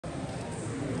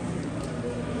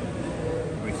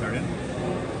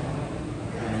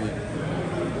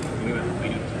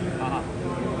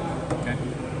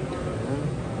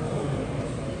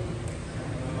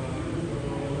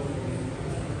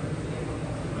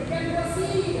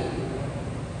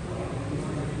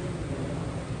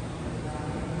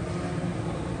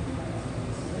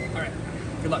Alright,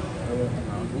 good luck. I'll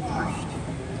go first.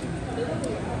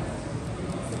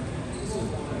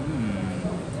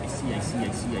 I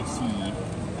see.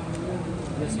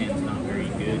 This hand's not very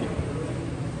good.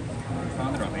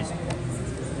 On the draw base.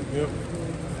 Yep.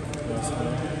 That's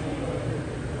good.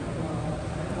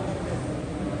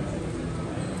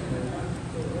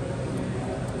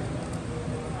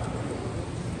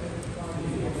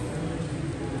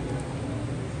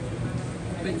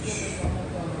 Bitch.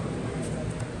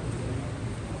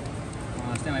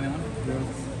 Stand by me one. Yep.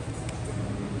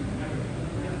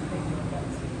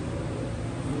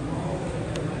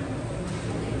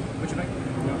 What's your back?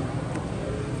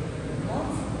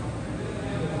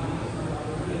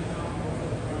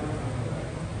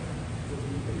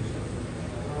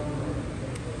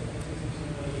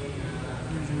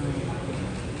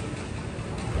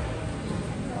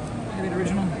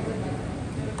 Original.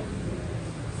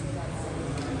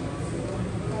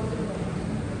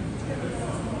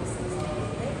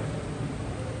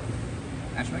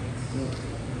 Ashback.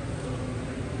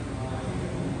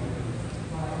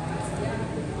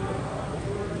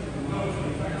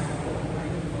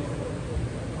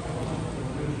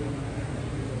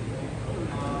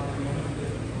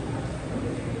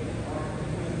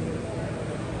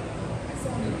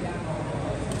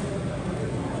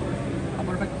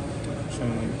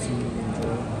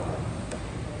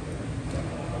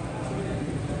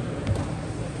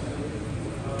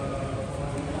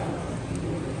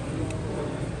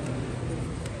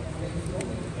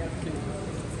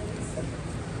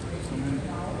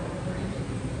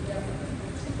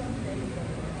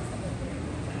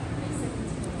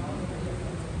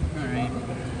 Alright,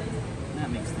 that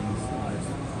makes things a lot of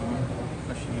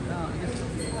questioning about, I guess.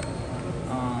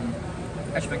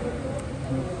 Ashback.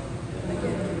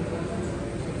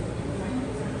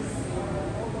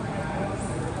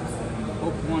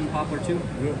 Hope 1, Poplar 2.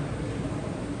 Yep.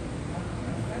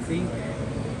 I think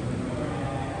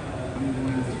I'm going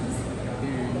to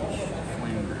bench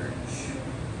Flamberge.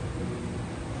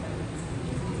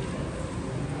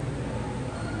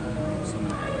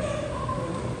 Summon Edge.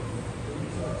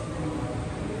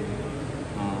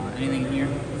 Anything here?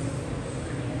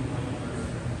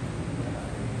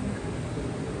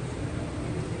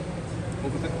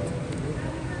 Open it.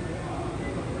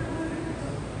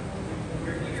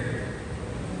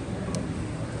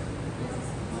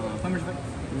 Flamberge back.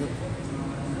 Yep.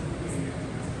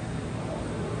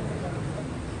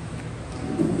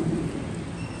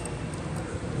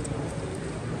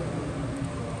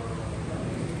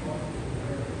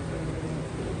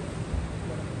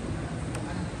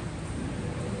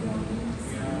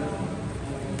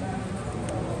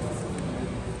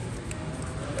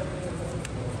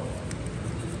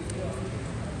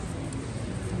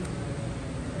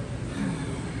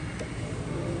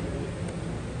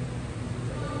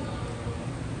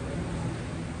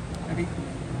 Heavy.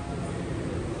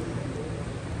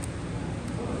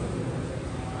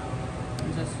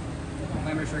 Princess.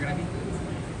 Flamberge, Sugar Heavy.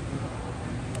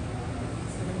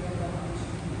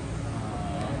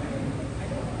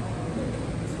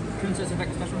 Princess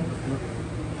effect special. Yep.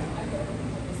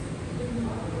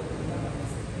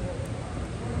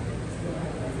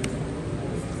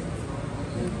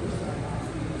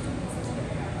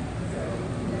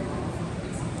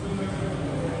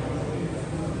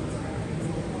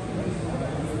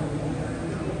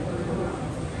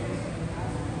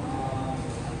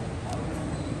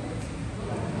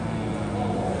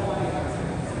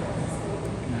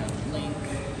 Link.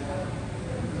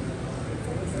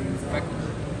 Back.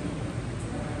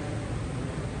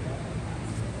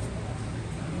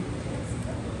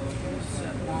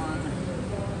 Set 1.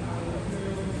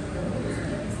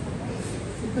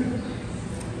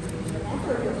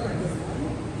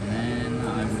 And then I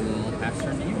will pass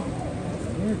turn to you.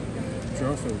 Alright.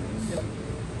 Draw phase. Yep.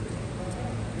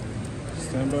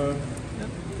 Stand by.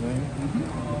 Yep. Lane.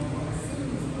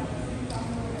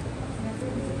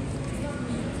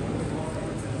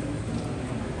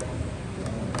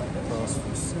 Cross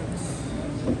for 6.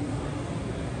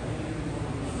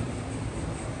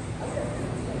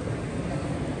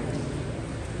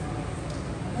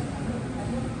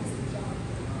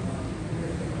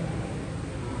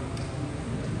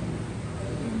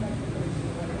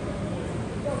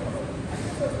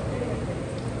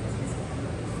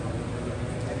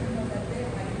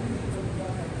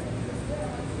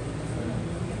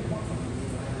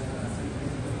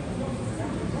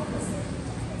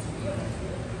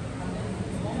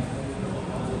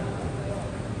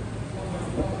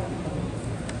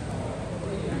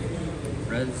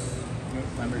 res.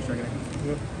 Climber's target.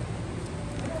 Yep.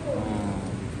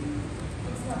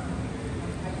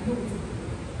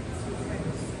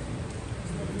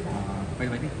 Wait.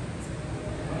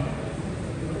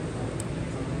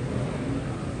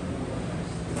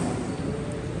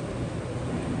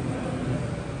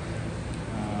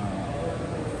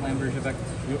 Climber's effect.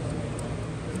 Yep.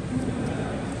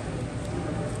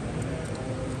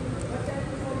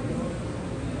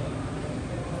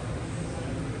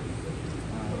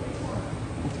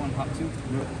 Which one? Hop 2? Yep.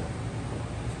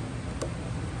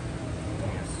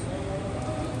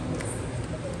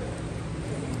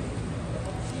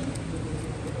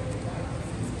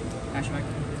 Ash effect.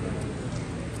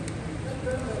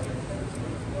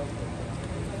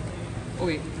 Oh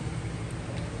wait.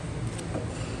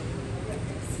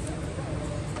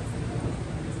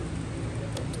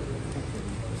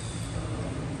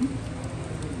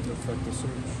 Affect the search.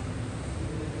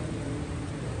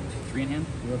 3 in hand?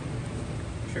 Yep.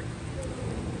 Sure.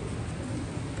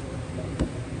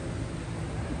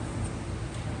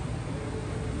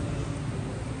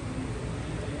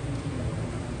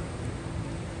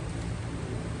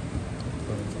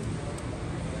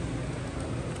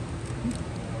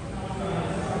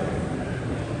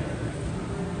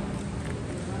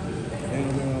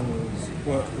 And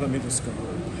well, let me discover.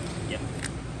 Yep.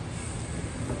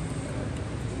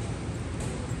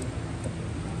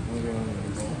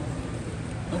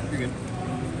 Oh, you're good.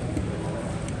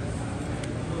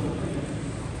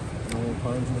 No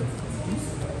punishment.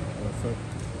 Effect.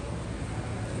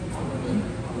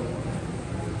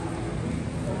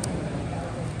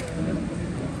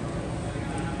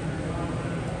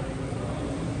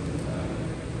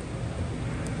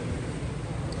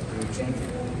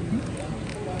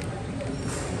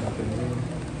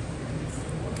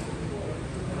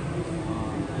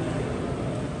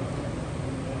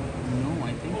 No, I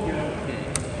think you're okay.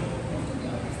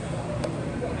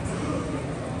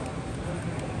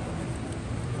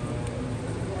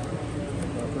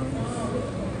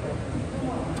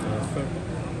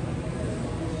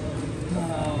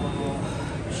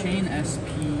 Chain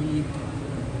SP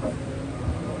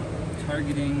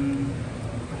targeting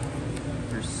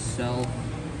herself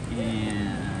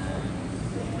and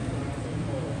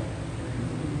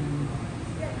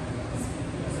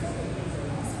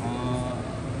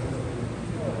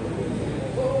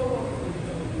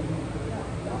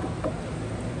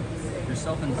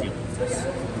herself and Zealots.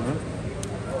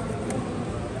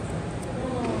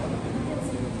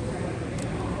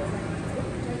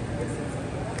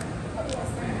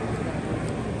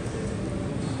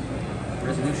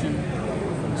 Resolution.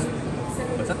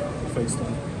 What's up? Face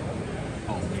down.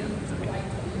 Oh, yeah. Sorry.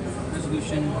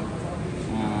 Resolution.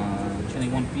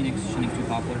 Chinning 1 Phoenix, Chinning 2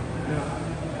 Poplar. Yeah.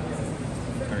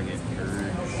 Target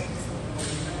Urge.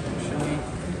 Shiny.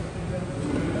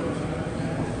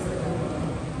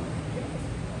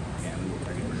 Yeah, we will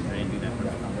target Urge. I didn't do that for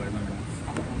that combo, I remember now.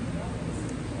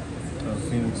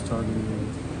 Phoenix targeted.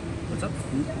 What's up?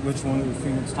 Which one did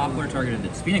Phoenix target? Poplar targeted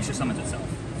this. Phoenix just summons itself.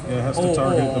 Yeah, it has to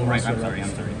target the right, monster. I'm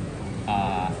sorry. The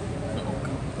Oak.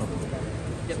 Okay.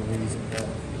 Yep. So he's at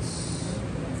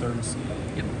 30.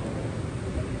 Yep.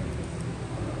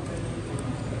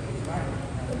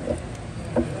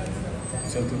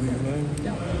 Set the leave name.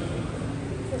 Yep.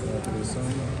 After the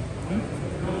sun.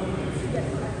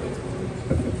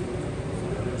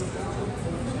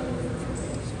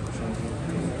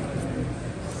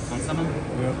 On summon.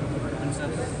 Yep.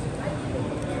 Princess.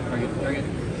 Target.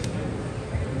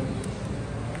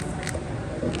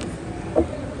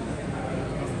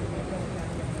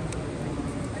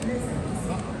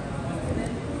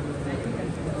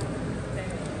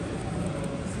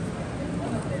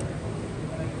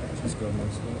 Just go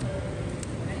next one.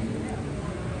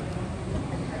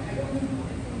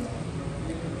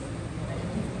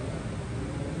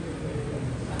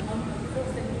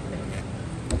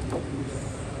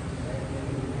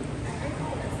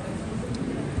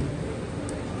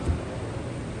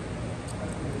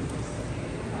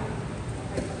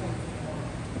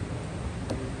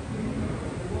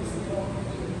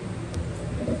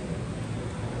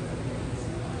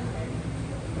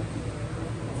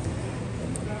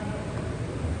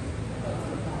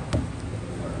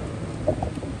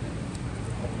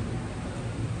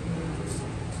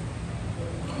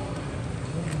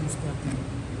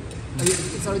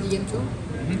 It's already M2?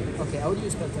 Mm-hmm. Okay, how do you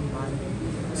spell Tenpai?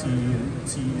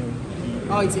 T-M-E.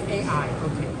 Oh, it's an AI,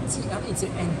 okay. It's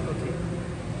an N, okay.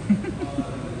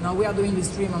 Now we are doing the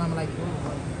stream and I'm like,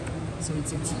 oh, so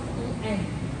it's a T-E-N.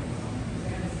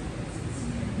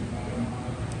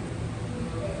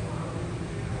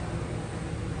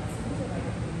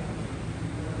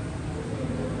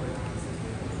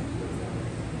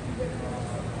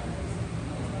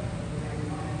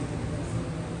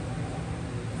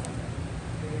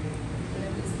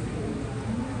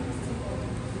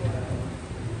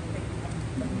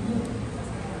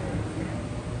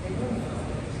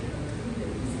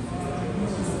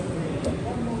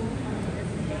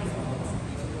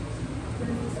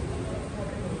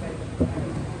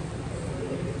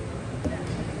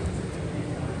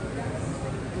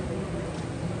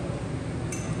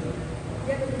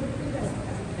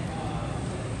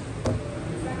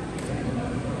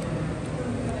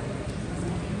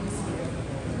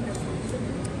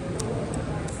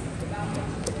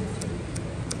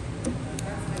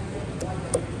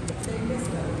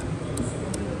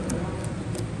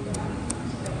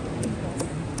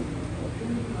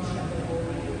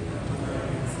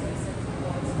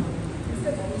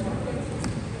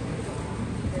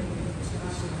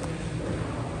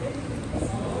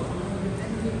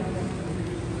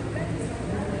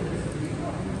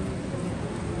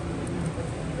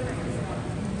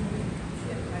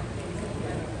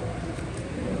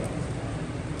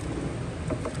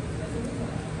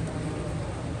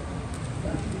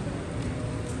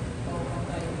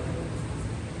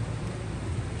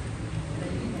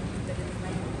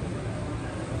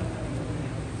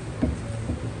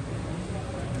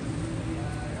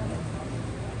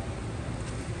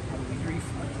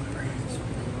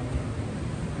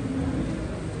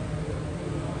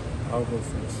 I'll go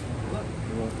first.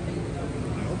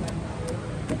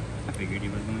 I figured he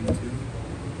was going to.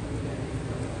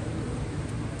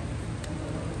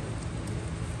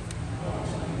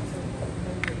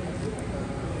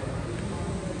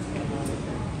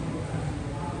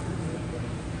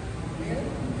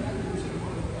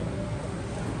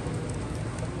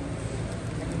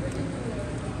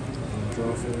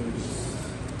 Draw first.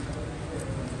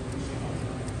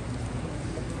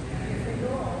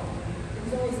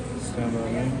 Stand by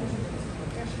me.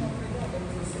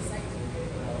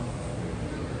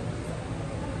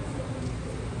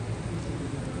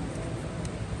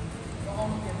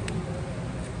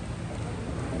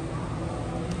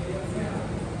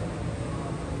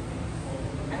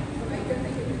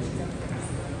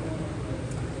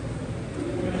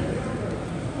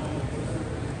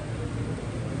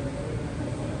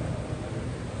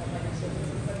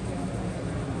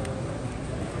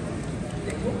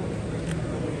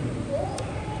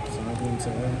 To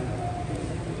him.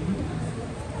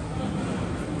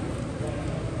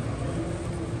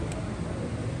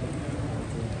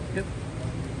 Yep.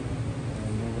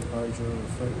 Another Hydra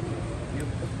effect. Yep.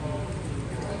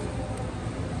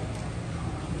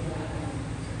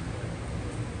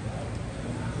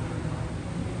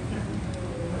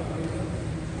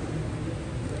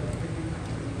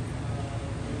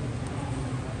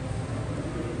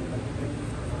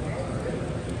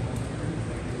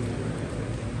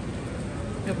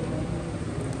 Yep.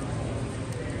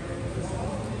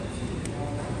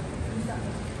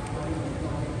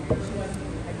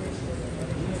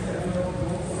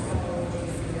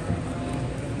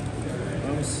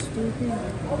 I'm stupid.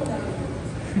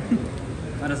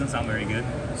 That doesn't sound very good.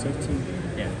 16.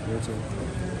 Yeah. Your turn.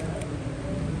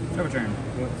 Overturn.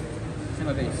 Yep. Send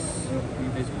my base. Yep. New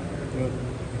base. Yep.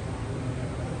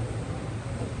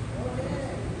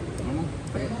 Normal.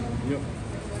 Yep.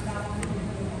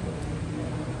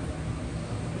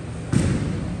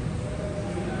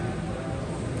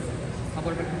 I'll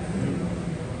put it back.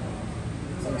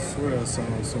 I swear that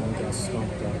sounded like someone got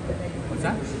stomped out. What's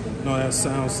that? No, that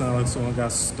sounded like someone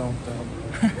got stomped out.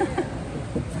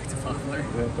 Back to Poplar.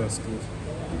 Yeah, that's good.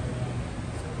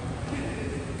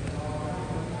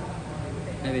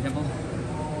 Maybe Temple.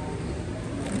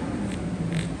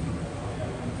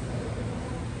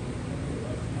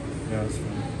 Yeah, that's fine.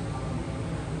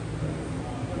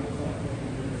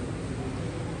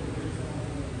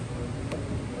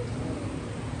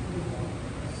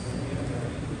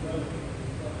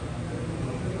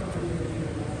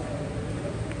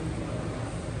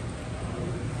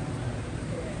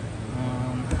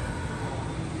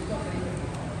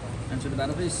 Enter the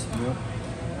battle phase. Yep.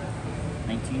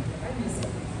 19.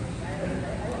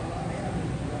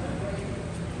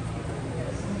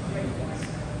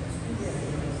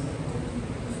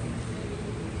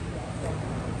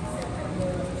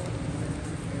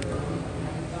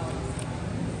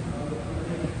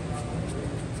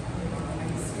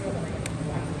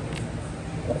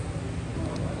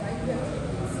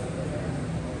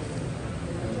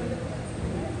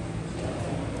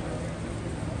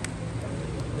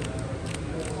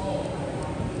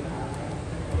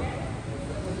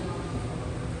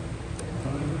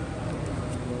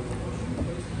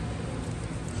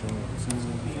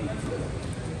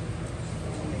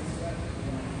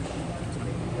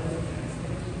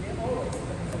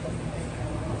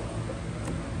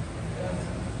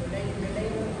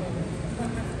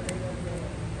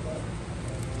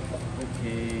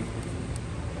 Okay.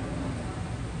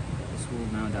 This will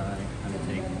now die. I will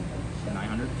take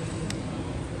 900.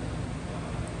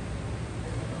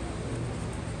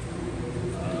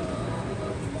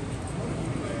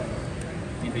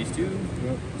 In phase 2.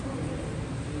 Yep.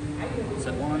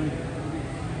 Set 1.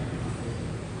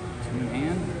 New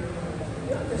hand.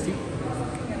 See?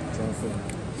 Draw 4.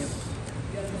 Yep.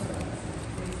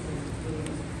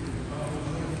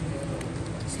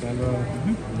 Stand up.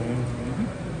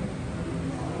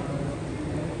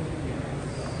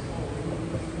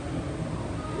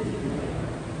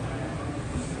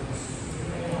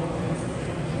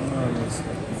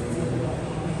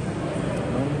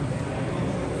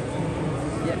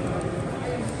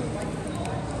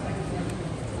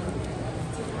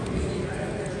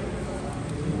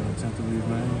 Attempt to leave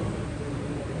land.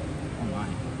 Oh my.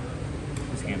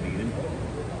 This can't be good.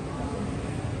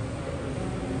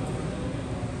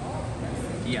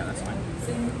 Yeah, that's fine.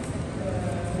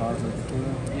 Cards at the door.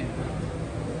 Yeah.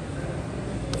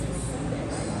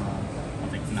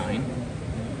 I'll take 9.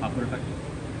 Popular effect.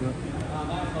 Yep.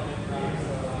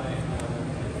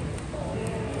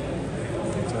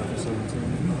 Tap for 17.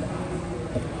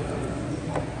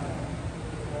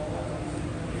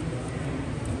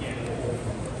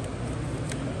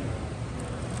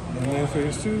 And then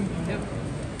phase 2. Yep.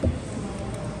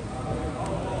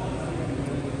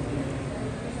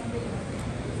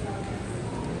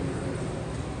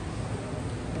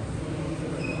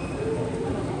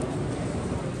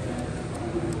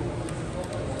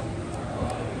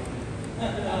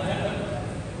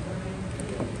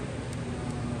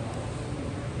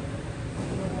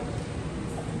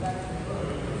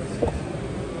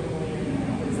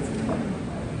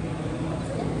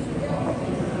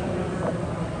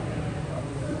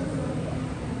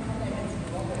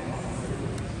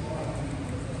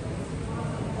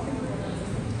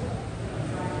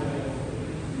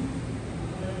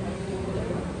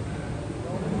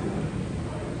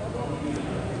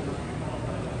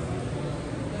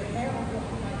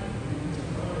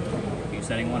 Are you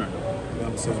setting one or no? Yeah,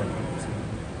 I'm setting.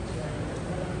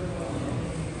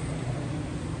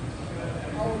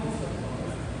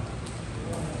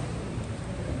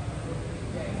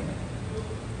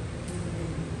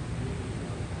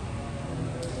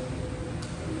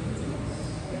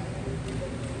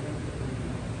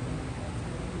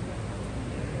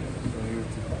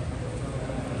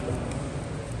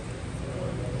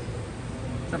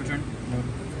 Stop your turn.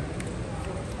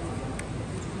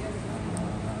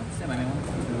 Stand by me one.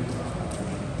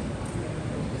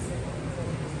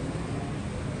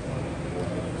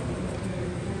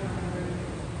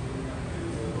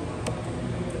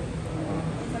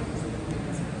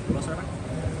 What's that?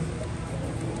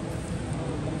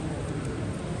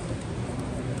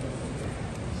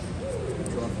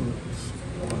 Draw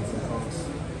 1 for cost.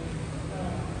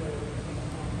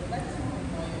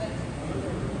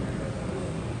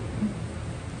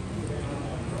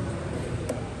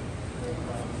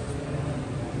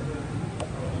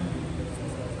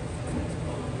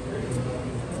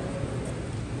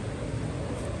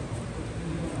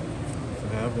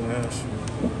 I have the Ash.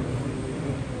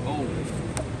 Oh,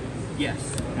 yes.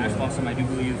 Ash Blossom, I do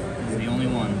believe, is the only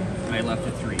one. I left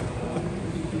at 3.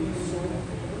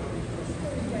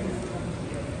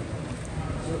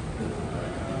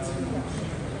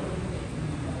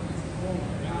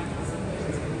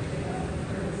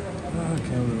 I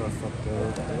can't believe I fucked that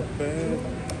up that bad.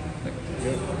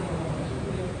 Yep.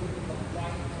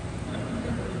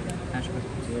 Ash effect.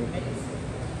 Yep.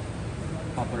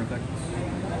 Popular effect.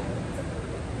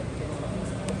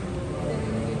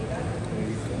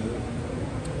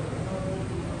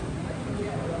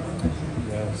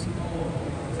 Yes.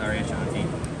 Sorry, Ashanti.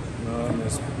 No, I'm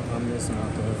missing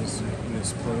out those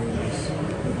misplays.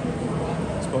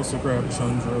 Supposed to grab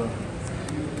Chandra,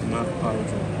 not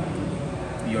Hydra.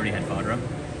 You already had Fadra.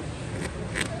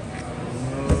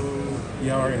 No,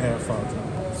 yeah, I already had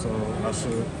Fadra, so I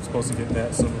supposed to get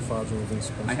that Summer Fadra within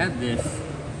supposed I had this.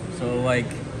 So, like,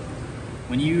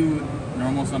 when you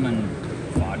normal summon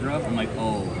Fadra, I'm like,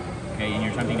 oh, okay, and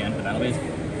you're attempting to enter the battle base.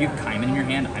 If you have Kaiman in your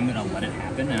hand, I'm gonna let it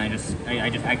happen, and I just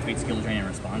activate skill drain in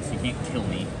response. You can't kill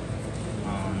me.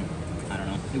 I don't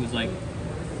know. It was like,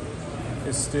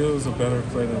 It still is a better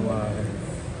play than what I had.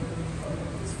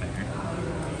 it's fair.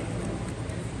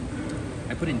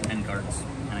 I put in 10 cards,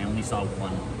 and I only saw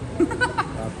 1.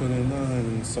 I put in 9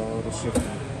 and saw the shifting.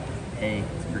 Hey,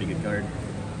 it's a pretty good card.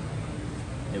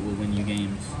 It will win you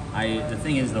games. The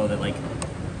thing is though that like,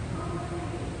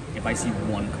 if I see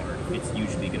 1 card, it's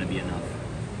usually gonna be enough.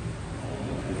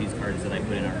 With these cards that I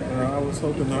put in are. I was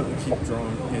hoping not to keep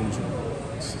drawing engine.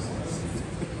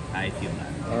 I feel that.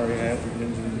 I already had the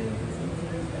engine there.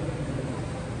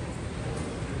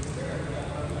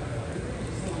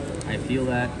 I feel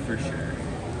that for sure.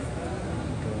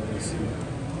 Let's see.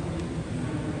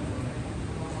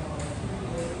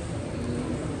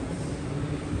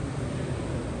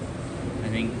 I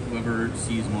think think whoever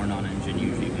sees more non-engine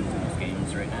usually wins most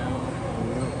games right now.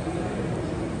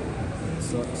 It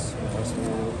sucks. That's the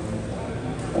world.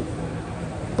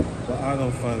 But I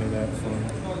don't find it that fun.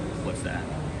 What's that?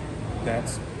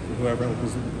 That's whoever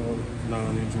opens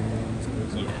non-engine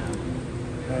games. Yeah.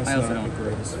 That's I also not don't. the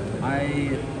greatest fun.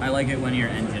 I like it when your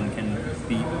engine can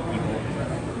beat people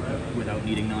without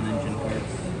needing non-engine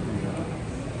parts.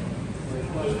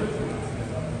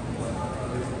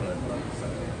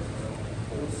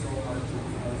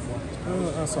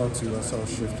 I saw two. I saw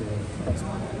Shifter.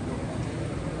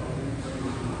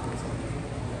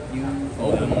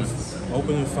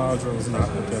 Opening file drawer is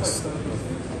not the best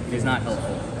stuff. It's not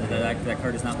helpful. That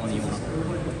card is not one you want to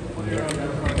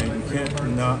hold. And you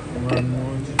can't not run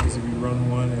one, because if you run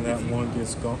one and that one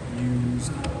gets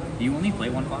used. Do you only play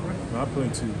one Fodra? I play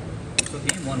two. So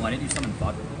game one, why didn't you summon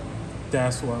Fodra?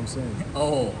 That's what I'm saying.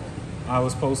 Oh. I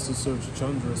was supposed to search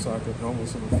Chandra so I could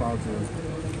almost summon file drawer.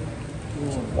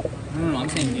 No, I'm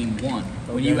saying game one.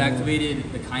 When you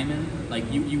activated the Kaiman, like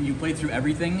you played through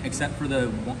everything except for the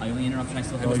only interruption I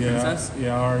still had was Princess.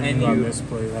 Yeah, I already knew I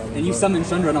misplayed that one. And you summoned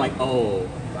Chandra, and I'm like, oh,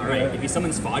 alright. If he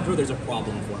summons Fodra, there's a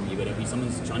problem for me. But if he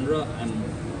summons Chandra, I'm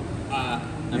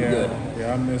good.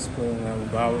 Yeah, I misplayed that one.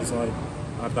 But I was like,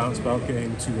 I bounced about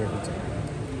game two every time.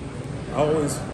 I always